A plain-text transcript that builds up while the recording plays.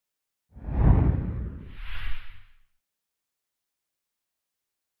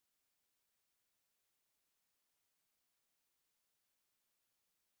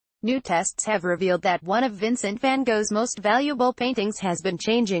New tests have revealed that one of Vincent van Gogh's most valuable paintings has been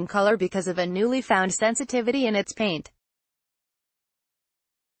changing color because of a newly found sensitivity in its paint.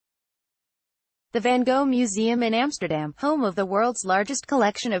 The Van Gogh Museum in Amsterdam, home of the world's largest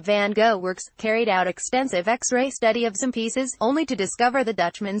collection of Van Gogh works, carried out extensive X-ray study of some pieces, only to discover the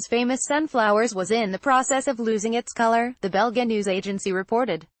Dutchman's famous sunflowers was in the process of losing its color, the Belgian news agency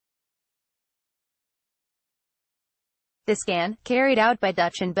reported. The scan, carried out by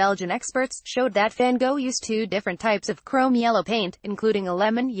Dutch and Belgian experts, showed that Van Gogh used two different types of chrome yellow paint, including a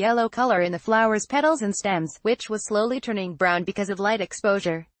lemon yellow color in the flowers' petals and stems, which was slowly turning brown because of light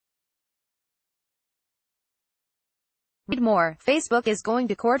exposure. Read more. Facebook is going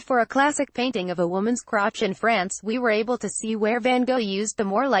to court for a classic painting of a woman's crotch in France. We were able to see where Van Gogh used the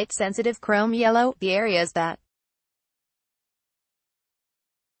more light-sensitive chrome yellow, the areas that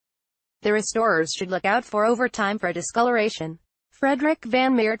the restorers should look out for over time for discoloration. Frederik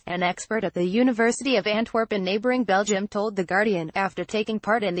van Meert, an expert at the University of Antwerp in neighboring Belgium, told The Guardian, after taking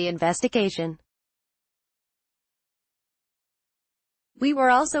part in the investigation. We were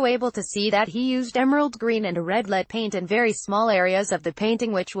also able to see that he used emerald green and a red lead paint in very small areas of the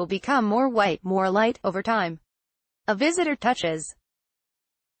painting which will become more white, more light, over time. A visitor touches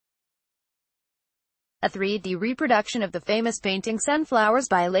a 3D reproduction of the famous painting Sunflowers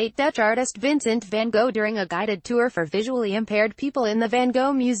by late Dutch artist Vincent van Gogh during a guided tour for visually impaired people in the Van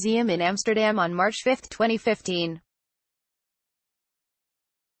Gogh Museum in Amsterdam on March 5, 2015.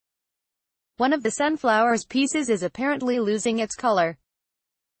 One of the sunflowers pieces is apparently losing its color.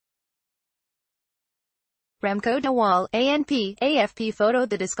 Remco de Waal, AFP photo.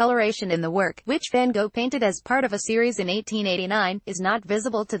 The discoloration in the work, which Van Gogh painted as part of a series in 1889, is not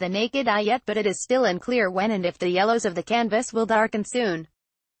visible to the naked eye yet, but it is still unclear when and if the yellows of the canvas will darken soon.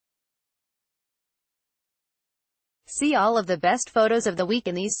 See all of the best photos of the week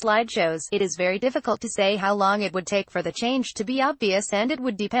in these slideshows. It is very difficult to say how long it would take for the change to be obvious, and it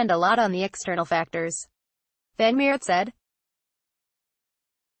would depend a lot on the external factors, Van Meert said.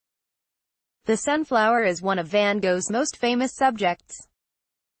 The sunflower is one of Van Gogh's most famous subjects.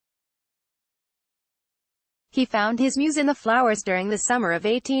 He found his muse in the flowers during the summer of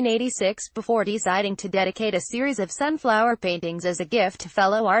 1886, before deciding to dedicate a series of sunflower paintings as a gift to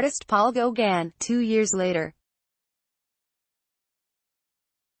fellow artist Paul Gauguin, 2 years later.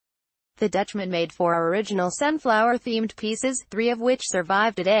 The Dutchman made 4 original sunflower-themed pieces, 3 of which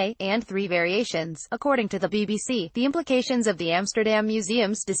survive today, and 3 variations. According to the BBC, the implications of the Amsterdam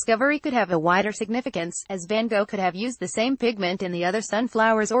Museum's discovery could have a wider significance, as Van Gogh could have used the same pigment in the other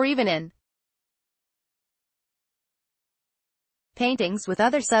sunflowers or even in paintings with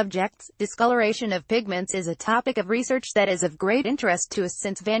other subjects. Discoloration of pigments is a topic of research that is of great interest to us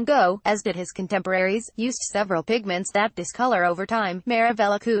since Van Gogh, as did his contemporaries, used several pigments that discolor over time,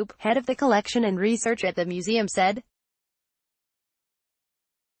 Marivella Koop, head of the collection and research at the museum, said.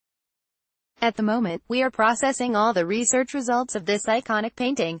 At the moment, we are processing all the research results of this iconic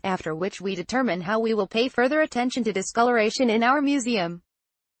painting, after which we determine how we will pay further attention to discoloration in our museum.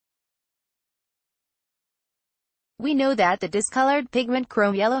 We know that the discolored pigment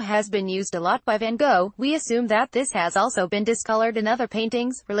chrome yellow has been used a lot by Van Gogh. We assume that this has also been discolored in other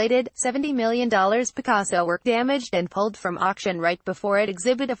paintings. Related, $70 million Picasso work damaged and pulled from auction right before it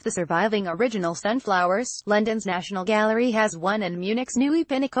exhibit of the surviving original sunflowers. London's National Gallery has one and Munich's Neue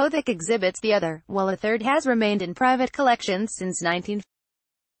Pinakothek exhibits the other, while a third has remained in private collections since 1950.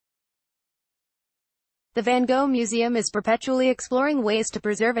 The Van Gogh Museum is perpetually exploring ways to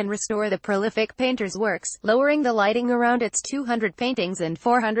preserve and restore the prolific painter's works, lowering the lighting around its 200 paintings and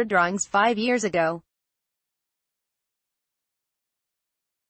 400 drawings 5 years ago.